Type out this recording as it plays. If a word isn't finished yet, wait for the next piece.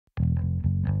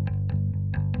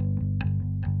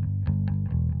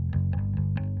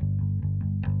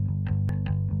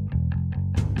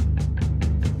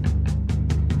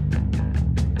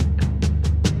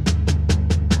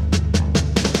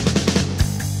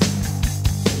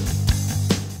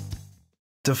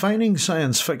Defining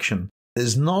science fiction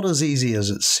is not as easy as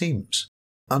it seems,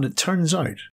 and it turns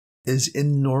out is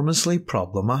enormously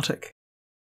problematic.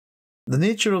 The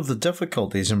nature of the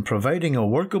difficulties in providing a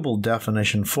workable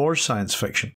definition for science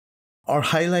fiction are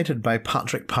highlighted by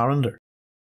Patrick Parender,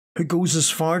 who goes as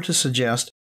far to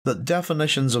suggest that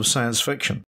definitions of science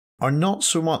fiction are not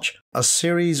so much a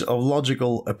series of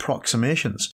logical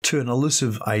approximations to an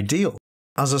elusive ideal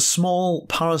as a small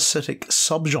parasitic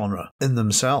subgenre in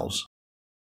themselves.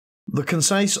 The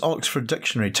concise Oxford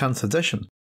Dictionary 10th edition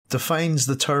defines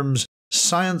the terms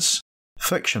science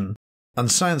fiction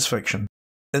and science fiction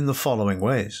in the following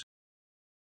ways.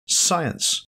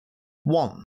 Science.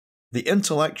 1. The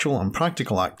intellectual and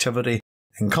practical activity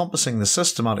encompassing the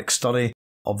systematic study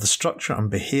of the structure and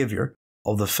behaviour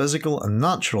of the physical and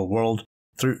natural world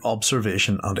through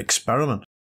observation and experiment.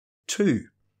 2.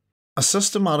 A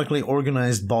systematically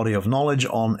organised body of knowledge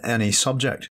on any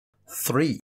subject.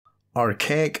 3.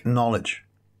 Archaic knowledge.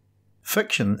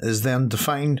 Fiction is then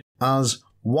defined as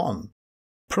 1.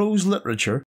 Prose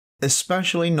literature,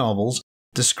 especially novels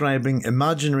describing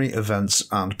imaginary events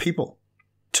and people.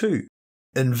 2.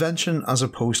 Invention as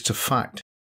opposed to fact.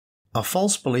 A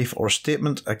false belief or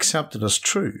statement accepted as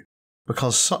true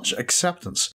because such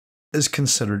acceptance is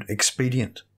considered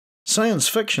expedient. Science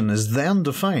fiction is then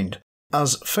defined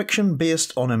as fiction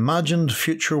based on imagined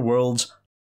future worlds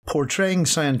portraying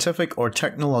scientific or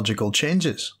technological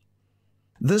changes.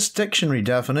 This dictionary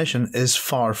definition is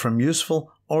far from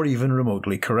useful or even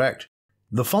remotely correct.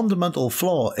 The fundamental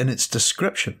flaw in its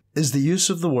description is the use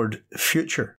of the word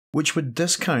future, which would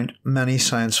discount many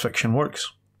science fiction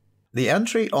works. The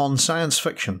entry on science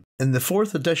fiction in the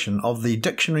 4th edition of the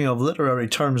Dictionary of Literary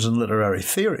Terms and Literary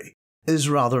Theory is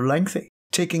rather lengthy,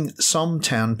 taking some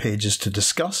 10 pages to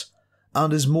discuss,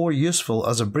 and is more useful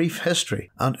as a brief history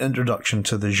and introduction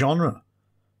to the genre.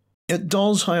 It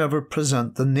does, however,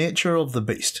 present the nature of the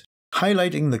beast,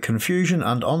 highlighting the confusion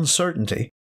and uncertainty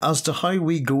as to how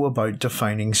we go about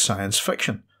defining science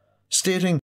fiction,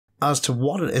 stating as to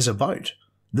what it is about,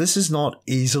 this is not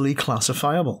easily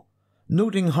classifiable,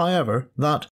 noting, however,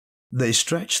 that they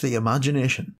stretch the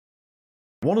imagination.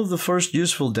 One of the first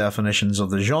useful definitions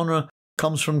of the genre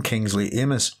comes from Kingsley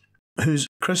Amis, whose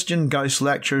Christian Gauss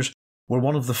lectures were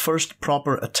one of the first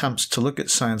proper attempts to look at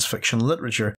science fiction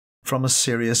literature from a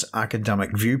serious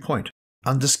academic viewpoint,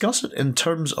 and discuss it in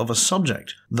terms of a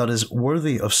subject that is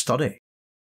worthy of study.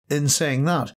 In saying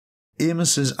that,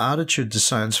 Amis's attitude to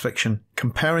science fiction,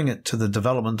 comparing it to the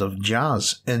development of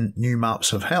jazz in New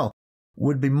Maps of Hell,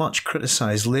 would be much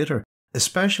criticised later,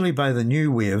 especially by the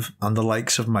New Wave and the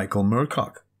likes of Michael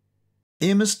Moorcock.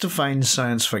 Amis defines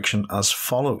science fiction as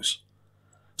follows.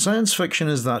 Science fiction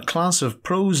is that class of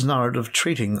prose narrative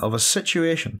treating of a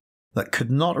situation that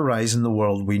could not arise in the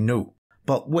world we know,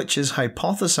 but which is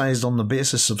hypothesized on the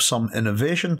basis of some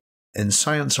innovation in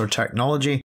science or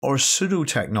technology, or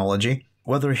pseudo-technology,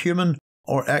 whether human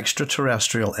or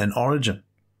extraterrestrial in origin.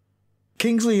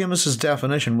 Kingsley Amis's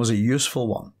definition was a useful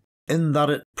one, in that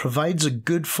it provides a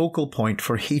good focal point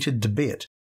for heated debate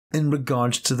in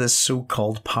regards to this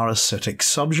so-called parasitic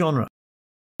subgenre.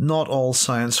 Not all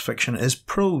science fiction is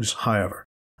prose, however,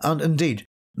 and indeed,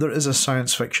 there is a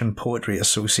Science Fiction Poetry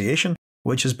Association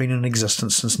which has been in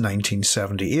existence since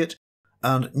 1978,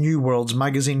 and New Worlds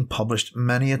magazine published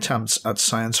many attempts at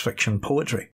science fiction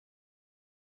poetry.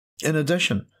 In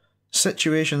addition,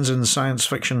 situations in science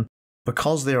fiction,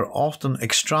 because they are often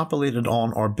extrapolated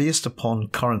on or based upon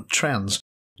current trends,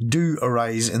 do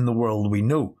arise in the world we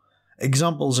know,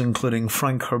 examples including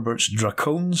Frank Herbert's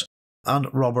Dracones and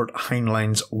Robert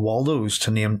Heinlein's Waldos,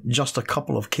 to name just a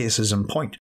couple of cases in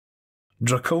point.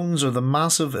 Dracones are the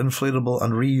massive inflatable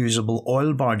and reusable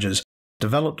oil barges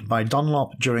developed by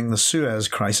Dunlop during the Suez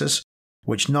Crisis,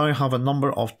 which now have a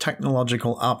number of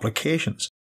technological applications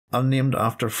and named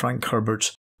after Frank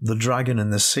Herbert's The Dragon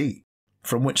in the Sea,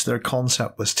 from which their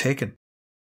concept was taken.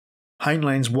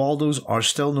 Heinlein's Waldos are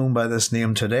still known by this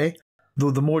name today, though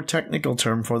the more technical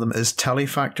term for them is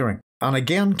telefactoring, and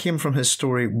again came from his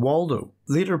story Waldo,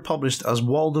 later published as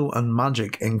Waldo and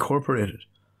Magic Incorporated.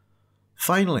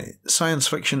 Finally, science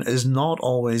fiction is not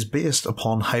always based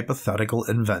upon hypothetical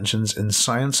inventions in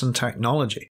science and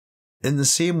technology, in the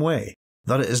same way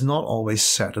that it is not always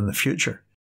set in the future.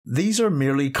 These are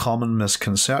merely common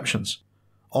misconceptions.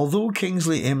 Although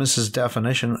Kingsley Amis's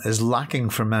definition is lacking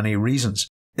for many reasons,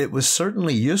 it was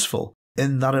certainly useful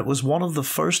in that it was one of the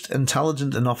first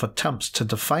intelligent enough attempts to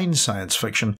define science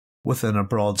fiction within a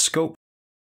broad scope.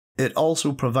 It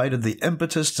also provided the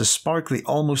impetus to spark the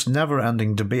almost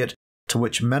never-ending debate to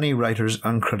which many writers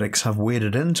and critics have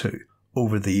waded into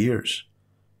over the years.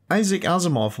 Isaac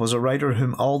Asimov was a writer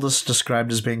whom Aldous described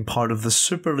as being part of the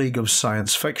Super League of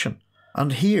science fiction,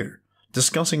 and here,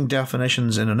 discussing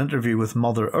definitions in an interview with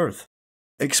Mother Earth,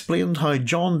 explained how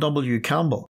John W.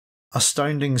 Campbell,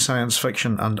 astounding science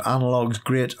fiction and analog's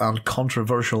great and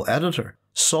controversial editor,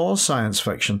 saw science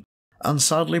fiction and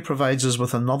sadly provides us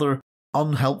with another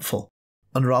unhelpful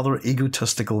and rather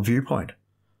egotistical viewpoint.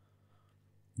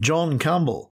 John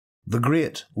Campbell, the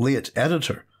great late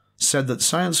editor, said that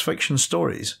science fiction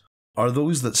stories are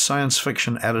those that science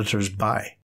fiction editors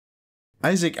buy.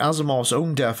 Isaac Asimov's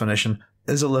own definition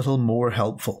is a little more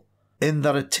helpful, in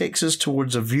that it takes us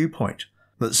towards a viewpoint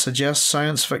that suggests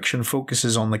science fiction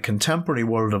focuses on the contemporary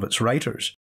world of its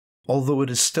writers, although it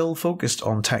is still focused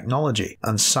on technology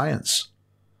and science.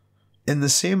 In the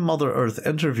same Mother Earth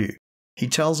interview, he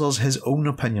tells us his own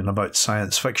opinion about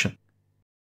science fiction.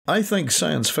 I think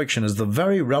science fiction is the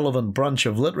very relevant branch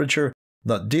of literature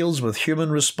that deals with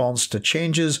human response to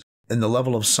changes in the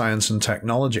level of science and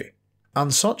technology,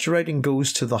 and such writing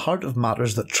goes to the heart of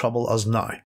matters that trouble us now,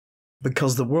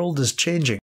 because the world is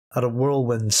changing at a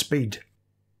whirlwind speed.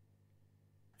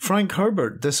 Frank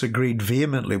Herbert disagreed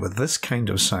vehemently with this kind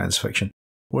of science fiction,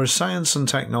 where science and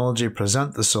technology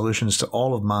present the solutions to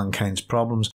all of mankind's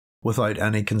problems without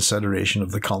any consideration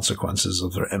of the consequences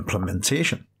of their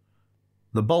implementation.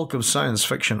 The bulk of science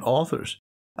fiction authors,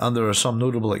 and there are some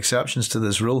notable exceptions to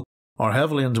this rule, are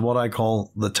heavily into what I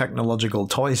call the technological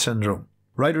toy syndrome.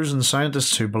 Writers and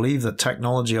scientists who believe that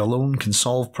technology alone can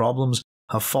solve problems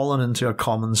have fallen into a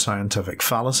common scientific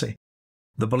fallacy.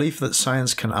 The belief that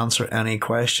science can answer any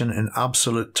question in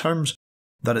absolute terms,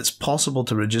 that it's possible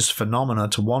to reduce phenomena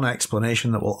to one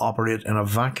explanation that will operate in a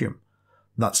vacuum.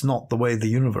 That's not the way the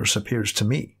universe appears to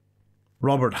me.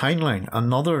 Robert Heinlein,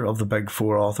 another of the Big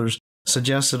Four authors,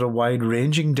 suggested a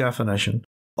wide-ranging definition,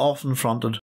 often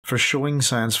fronted for showing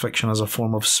science fiction as a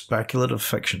form of speculative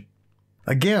fiction.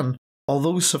 Again,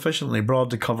 although sufficiently broad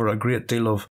to cover a great deal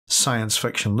of science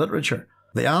fiction literature,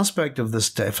 the aspect of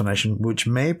this definition which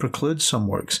may preclude some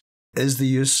works is the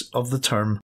use of the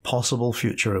term possible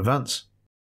future events.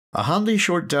 A handy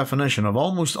short definition of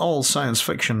almost all science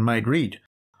fiction might read,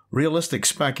 realistic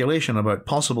speculation about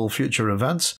possible future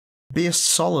events based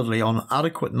solidly on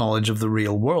adequate knowledge of the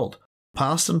real world,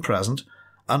 past and present,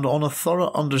 and on a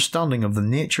thorough understanding of the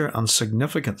nature and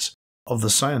significance of the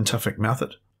scientific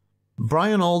method.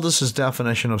 Brian Aldiss's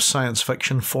definition of science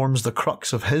fiction forms the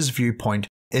crux of his viewpoint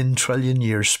in Trillion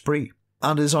Year Spree,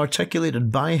 and is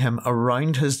articulated by him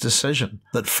around his decision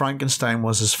that Frankenstein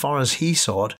was, as far as he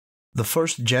saw it, the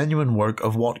first genuine work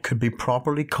of what could be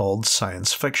properly called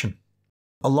science fiction.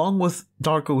 Along with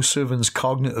Darko Suvin's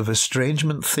cognitive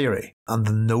estrangement theory and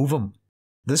the novum,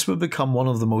 this would become one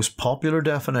of the most popular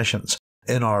definitions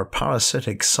in our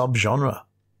parasitic subgenre.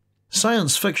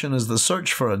 Science fiction is the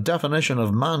search for a definition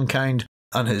of mankind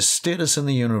and his status in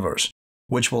the universe,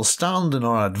 which will stand in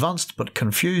our advanced but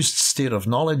confused state of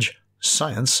knowledge,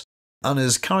 science, and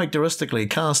is characteristically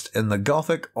cast in the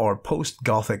Gothic or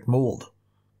post-Gothic mould.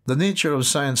 The nature of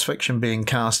science fiction being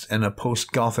cast in a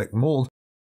post-Gothic mould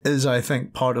is, I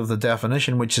think, part of the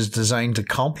definition which is designed to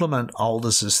complement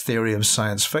Aldiss's theory of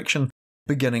science fiction,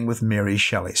 beginning with Mary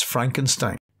Shelley's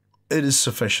Frankenstein. It is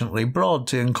sufficiently broad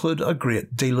to include a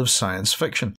great deal of science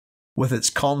fiction, with its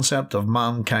concept of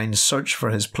mankind's search for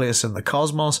his place in the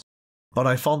cosmos, but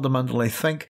I fundamentally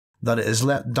think that it is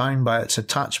let down by its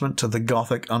attachment to the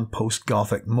Gothic and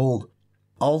post-Gothic mould.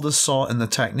 Aldous saw in the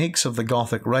techniques of the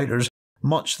Gothic writers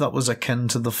much that was akin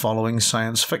to the following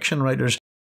science fiction writers,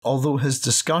 although his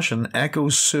discussion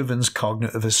echoes Suvin's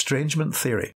cognitive estrangement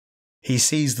theory. He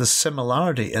sees the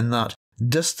similarity in that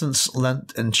distance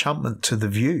lent enchantment to the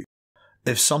view.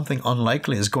 If something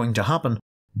unlikely is going to happen,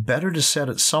 better to set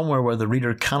it somewhere where the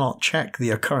reader cannot check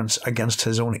the occurrence against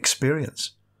his own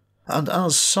experience. And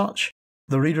as such,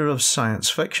 the reader of science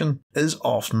fiction is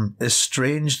often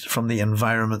estranged from the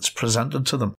environments presented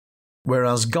to them,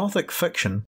 whereas Gothic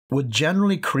fiction would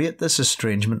generally create this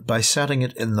estrangement by setting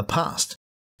it in the past.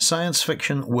 Science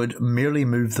fiction would merely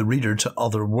move the reader to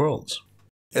other worlds.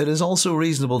 It is also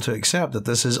reasonable to accept that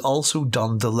this is also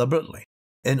done deliberately,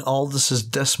 in Aldiss's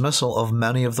dismissal of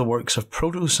many of the works of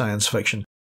proto-science fiction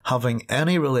having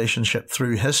any relationship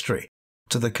through history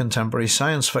to the contemporary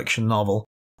science fiction novel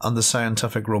and the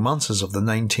scientific romances of the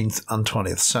 19th and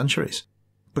 20th centuries.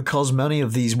 Because many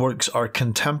of these works are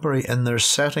contemporary in their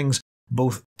settings,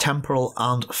 both temporal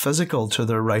and physical, to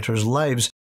their writers'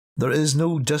 lives, there is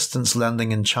no distance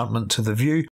lending enchantment to the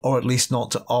view, or at least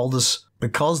not to Aldous,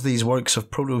 because these works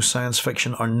of proto-science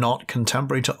fiction are not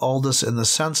contemporary to Aldous in the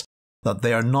sense that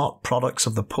they are not products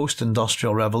of the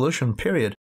post-industrial revolution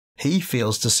period. He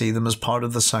fails to see them as part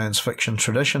of the science fiction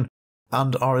tradition,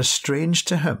 and are estranged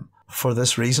to him for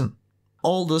this reason.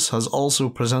 Aldous has also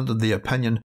presented the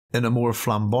opinion, in a more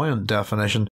flamboyant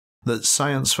definition, that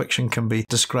science fiction can be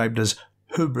described as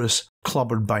hubris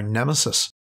clobbered by nemesis.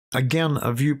 Again,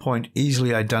 a viewpoint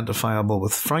easily identifiable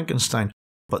with Frankenstein,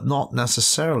 but not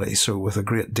necessarily so with a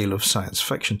great deal of science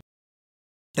fiction.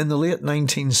 In the late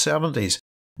 1970s,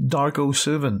 Darko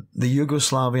Suvin, the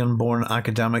Yugoslavian-born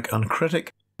academic and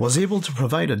critic, was able to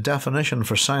provide a definition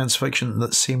for science fiction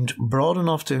that seemed broad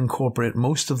enough to incorporate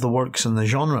most of the works in the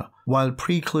genre, while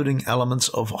precluding elements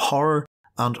of horror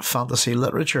and fantasy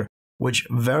literature, which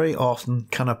very often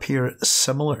can appear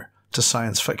similar to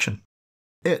science fiction.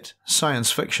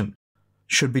 Science fiction,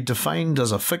 should be defined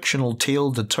as a fictional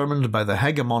tale determined by the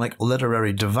hegemonic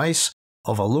literary device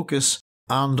of a locus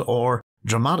and/or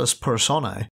dramatis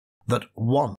personae that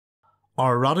 1.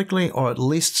 Are radically or at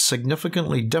least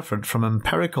significantly different from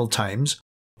empirical times,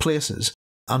 places,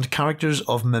 and characters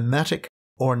of mimetic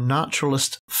or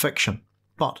naturalist fiction,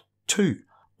 but 2.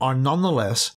 Are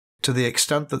nonetheless, to the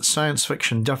extent that science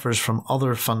fiction differs from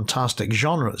other fantastic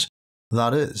genres,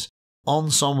 that is,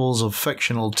 ensembles of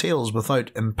fictional tales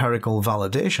without empirical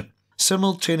validation,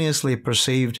 simultaneously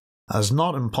perceived as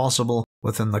not impossible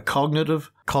within the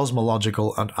cognitive,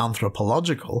 cosmological, and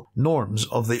anthropological norms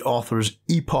of the author's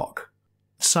epoch.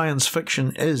 Science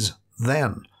fiction is,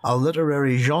 then, a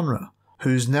literary genre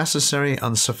whose necessary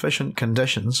and sufficient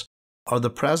conditions are the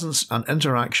presence and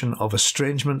interaction of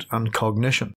estrangement and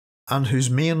cognition, and whose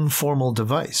main formal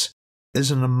device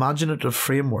is an imaginative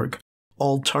framework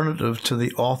alternative to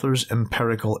the author's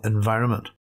empirical environment.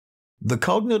 The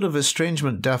cognitive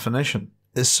estrangement definition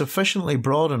is sufficiently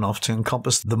broad enough to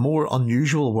encompass the more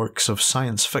unusual works of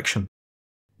science fiction.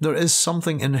 There is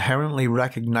something inherently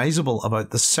recognisable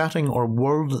about the setting or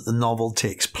world that the novel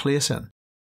takes place in,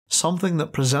 something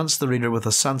that presents the reader with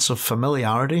a sense of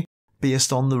familiarity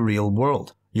based on the real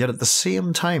world, yet at the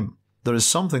same time there is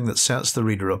something that sets the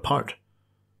reader apart.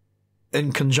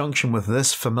 In conjunction with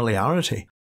this familiarity,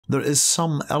 there is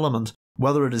some element,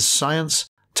 whether it is science,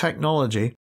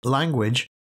 technology, language,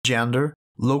 gender,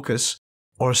 locus,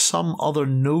 or some other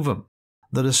novum,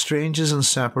 that estranges and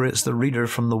separates the reader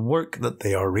from the work that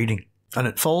they are reading, and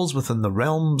it falls within the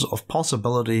realms of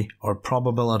possibility or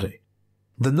probability.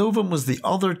 The novum was the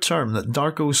other term that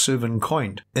Darko Suvin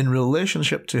coined in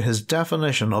relationship to his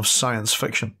definition of science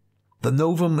fiction. The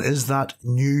novum is that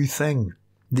new thing,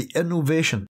 the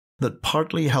innovation that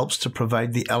partly helps to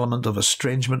provide the element of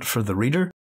estrangement for the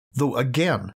reader, though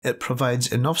again it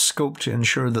provides enough scope to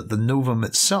ensure that the novum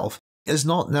itself is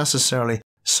not necessarily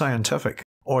scientific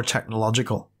or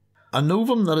technological. A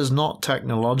novum that is not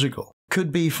technological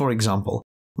could be, for example,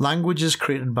 languages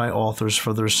created by authors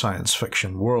for their science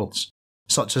fiction worlds,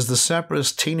 such as the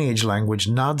separatist teenage language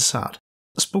Nadsat,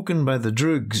 spoken by the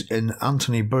Droogs in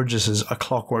Anthony Burgess's A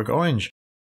Clockwork Orange,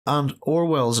 and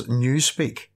Orwell's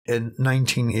Newspeak in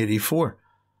 1984,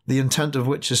 the intent of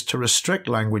which is to restrict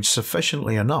language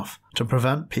sufficiently enough to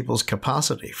prevent people's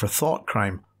capacity for thought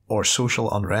crime or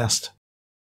social unrest.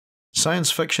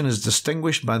 Science fiction is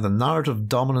distinguished by the narrative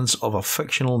dominance of a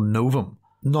fictional novum,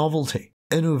 novelty,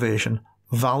 innovation,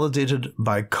 validated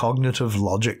by cognitive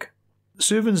logic.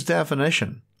 Suvin's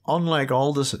definition, unlike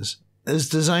Aldous's, is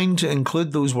designed to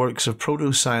include those works of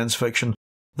proto-science fiction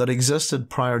that existed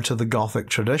prior to the Gothic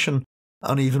tradition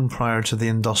and even prior to the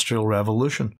Industrial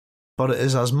Revolution, but it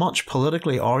is as much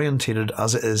politically orientated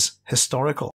as it is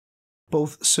historical.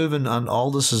 Both Suvin and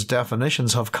Aldous's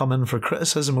definitions have come in for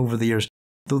criticism over the years,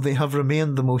 though they have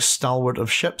remained the most stalwart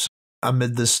of ships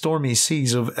amid the stormy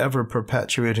seas of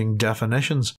ever-perpetuating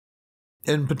definitions.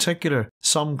 In particular,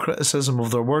 some criticism of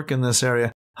their work in this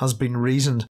area has been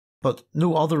reasoned, but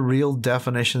no other real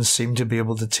definitions seem to be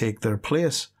able to take their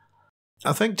place.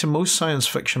 I think to most science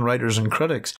fiction writers and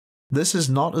critics, this is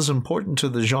not as important to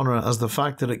the genre as the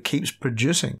fact that it keeps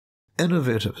producing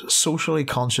innovative, socially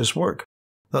conscious work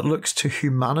that looks to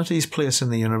humanity's place in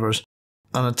the universe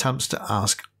and attempts to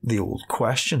ask the old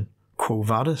question, quo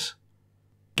vadis?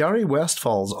 Gary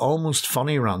Westfall's almost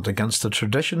funny rant against the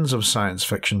traditions of science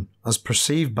fiction, as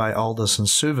perceived by Aldous and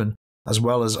Suvin, as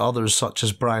well as others such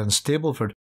as Brian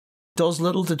Stableford, does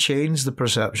little to change the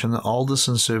perception that Aldous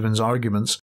and Suvin's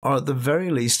arguments are at the very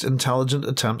least intelligent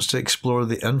attempts to explore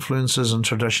the influences and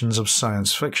traditions of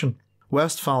science fiction.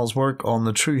 Westfall's work on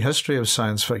the true history of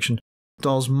science fiction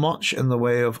does much in the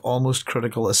way of almost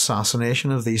critical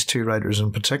assassination of these two writers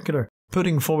in particular,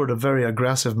 putting forward a very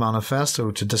aggressive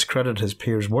manifesto to discredit his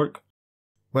peers' work.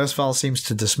 Westphal seems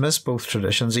to dismiss both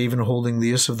traditions, even holding the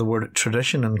use of the word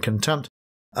tradition in contempt,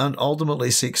 and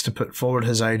ultimately seeks to put forward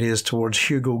his ideas towards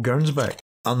Hugo Gernsback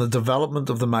and the development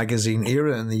of the magazine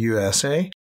era in the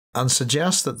USA, and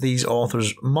suggests that these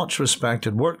authors' much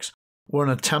respected works were an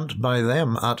attempt by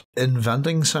them at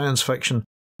inventing science fiction,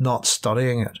 not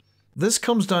studying it. This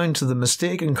comes down to the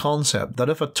mistaken concept that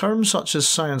if a term such as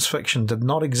science fiction did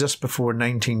not exist before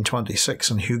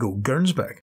 1926 and Hugo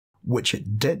Gernsback, which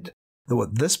it did, though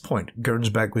at this point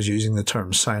Gernsback was using the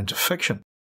term science fiction,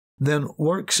 then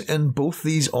works in both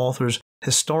these authors'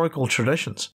 historical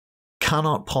traditions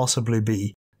cannot possibly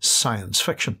be science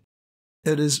fiction.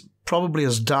 It is probably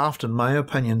as daft, in my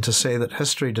opinion, to say that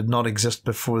history did not exist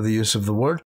before the use of the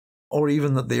word, or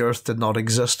even that the Earth did not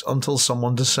exist until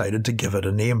someone decided to give it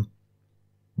a name.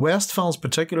 Westphal's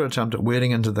particular attempt at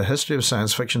wading into the history of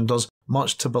science fiction does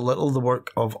much to belittle the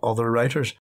work of other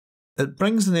writers. It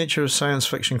brings the nature of science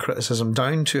fiction criticism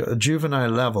down to a juvenile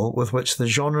level with which the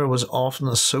genre was often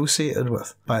associated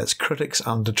with by its critics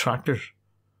and detractors.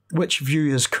 Which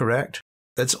view is correct?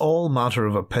 It's all matter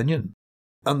of opinion.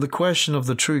 And the question of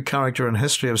the true character and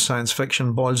history of science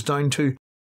fiction boils down to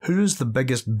who is the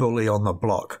biggest bully on the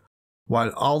block.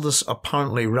 While Aldous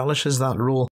apparently relishes that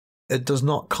role, it does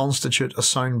not constitute a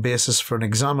sound basis for an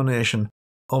examination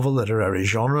of a literary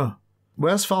genre.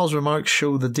 Westphal's remarks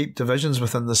show the deep divisions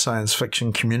within the science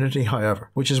fiction community, however,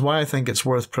 which is why I think it's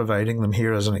worth providing them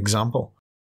here as an example.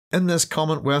 In this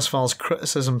comment, Westphal's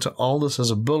criticism to Aldous as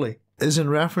a bully is in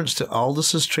reference to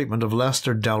Aldous's treatment of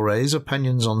Lester Del Rey's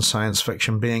opinions on science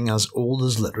fiction being as old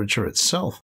as literature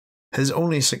itself. His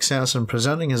only success in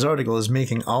presenting his article is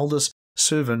making Aldous,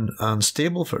 Suvin and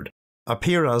Stableford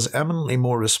appear as eminently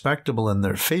more respectable in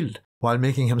their field, while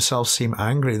making himself seem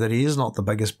angry that he is not the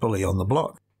biggest bully on the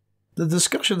block. The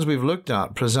discussions we've looked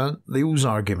at present those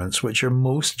arguments which are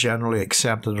most generally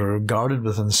accepted or regarded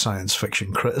within science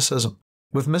fiction criticism,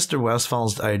 with Mr.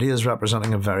 Westphal's ideas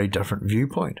representing a very different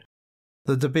viewpoint.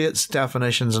 The debates,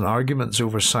 definitions and arguments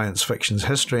over science fiction's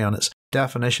history and its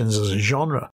definitions as a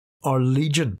genre are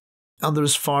legion, and there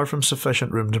is far from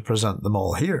sufficient room to present them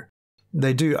all here.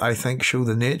 They do, I think, show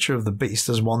the nature of the beast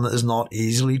as one that is not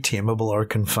easily tameable or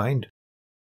confined.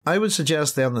 I would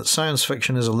suggest then that science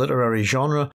fiction is a literary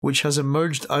genre which has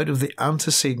emerged out of the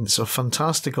antecedents of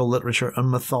fantastical literature and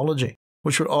mythology,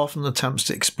 which were often attempts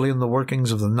to explain the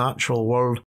workings of the natural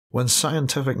world when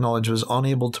scientific knowledge was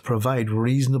unable to provide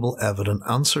reasonable evident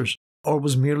answers, or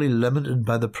was merely limited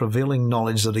by the prevailing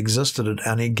knowledge that existed at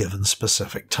any given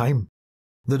specific time.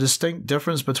 The distinct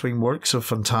difference between works of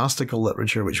fantastical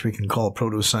literature, which we can call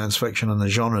proto-science fiction, and the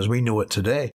genre as we know it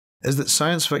today, is that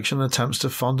science fiction attempts to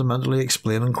fundamentally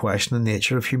explain and question the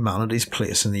nature of humanity's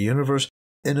place in the universe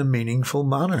in a meaningful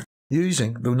manner,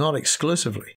 using, though not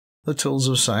exclusively, the tools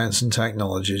of science and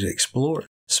technology to explore,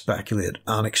 speculate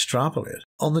and extrapolate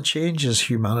on the changes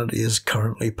humanity is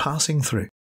currently passing through,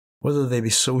 whether they be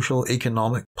social,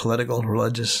 economic, political,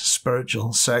 religious,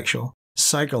 spiritual, sexual,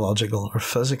 psychological or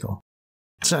physical.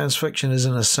 Science fiction is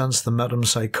in a sense the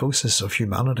metempsychosis of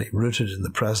humanity rooted in the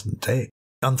present day,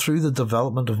 and through the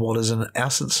development of what is in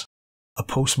essence a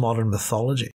postmodern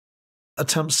mythology,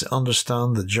 attempts to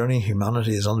understand the journey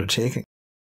humanity is undertaking.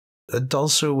 It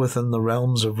does so within the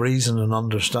realms of reason and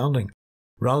understanding,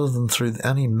 rather than through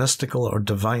any mystical or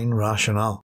divine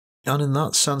rationale, and in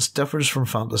that sense differs from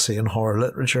fantasy and horror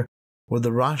literature, where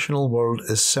the rational world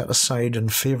is set aside in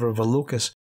favour of a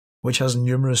locus which has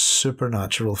numerous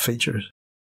supernatural features.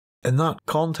 In that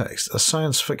context, a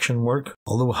science fiction work,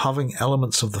 although having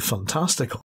elements of the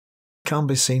fantastical, can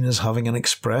be seen as having an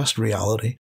expressed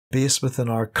reality based within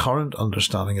our current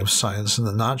understanding of science and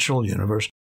the natural universe,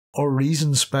 or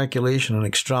reasoned speculation and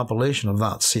extrapolation of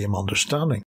that same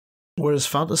understanding, whereas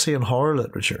fantasy and horror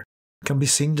literature can be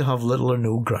seen to have little or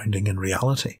no grounding in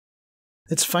reality.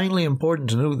 It's finally important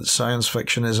to know that science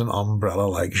fiction is an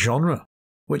umbrella-like genre,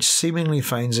 which seemingly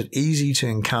finds it easy to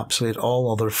encapsulate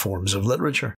all other forms of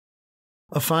literature.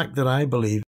 A fact that I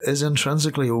believe is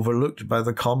intrinsically overlooked by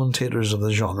the commentators of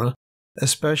the genre,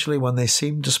 especially when they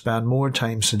seem to spend more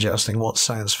time suggesting what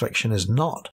science fiction is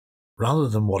not, rather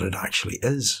than what it actually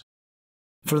is.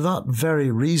 For that very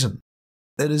reason,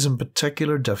 it is in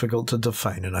particular difficult to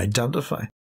define and identify,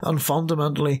 and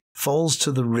fundamentally falls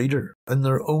to the reader in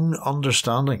their own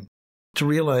understanding to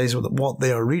realise that what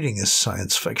they are reading is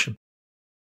science fiction.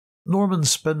 Norman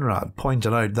Spinrad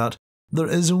pointed out that there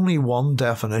is only one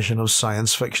definition of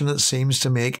science fiction that seems to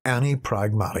make any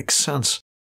pragmatic sense.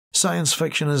 Science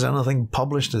fiction is anything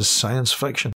published as science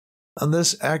fiction, and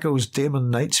this echoes Damon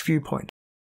Knight's viewpoint,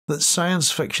 that science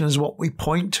fiction is what we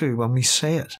point to when we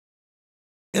say it.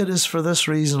 It is for this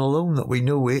reason alone that we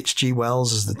know H.G.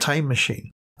 Wells' as The Time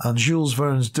Machine and Jules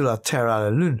Verne's De la Terre à la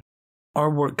Lune are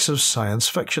works of science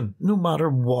fiction, no matter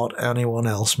what anyone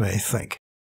else may think.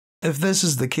 If this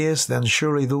is the case, then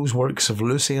surely those works of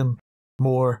Lucian,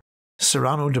 Moore,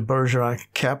 Cyrano de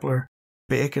Bergerac, Kepler,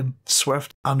 Bacon,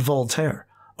 Swift, and Voltaire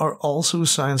are also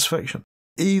science fiction,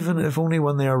 even if only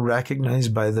when they are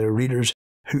recognised by their readers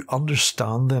who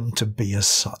understand them to be as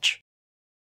such.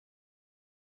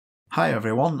 Hi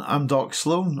everyone, I'm Doc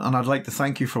Sloan, and I'd like to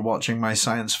thank you for watching my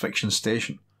science fiction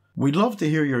station. We'd love to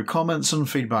hear your comments and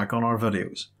feedback on our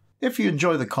videos. If you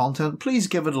enjoy the content, please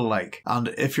give it a like, and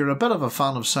if you're a bit of a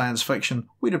fan of science fiction,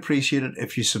 we'd appreciate it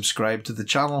if you subscribe to the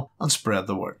channel and spread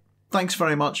the word. Thanks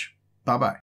very much. Bye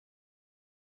bye.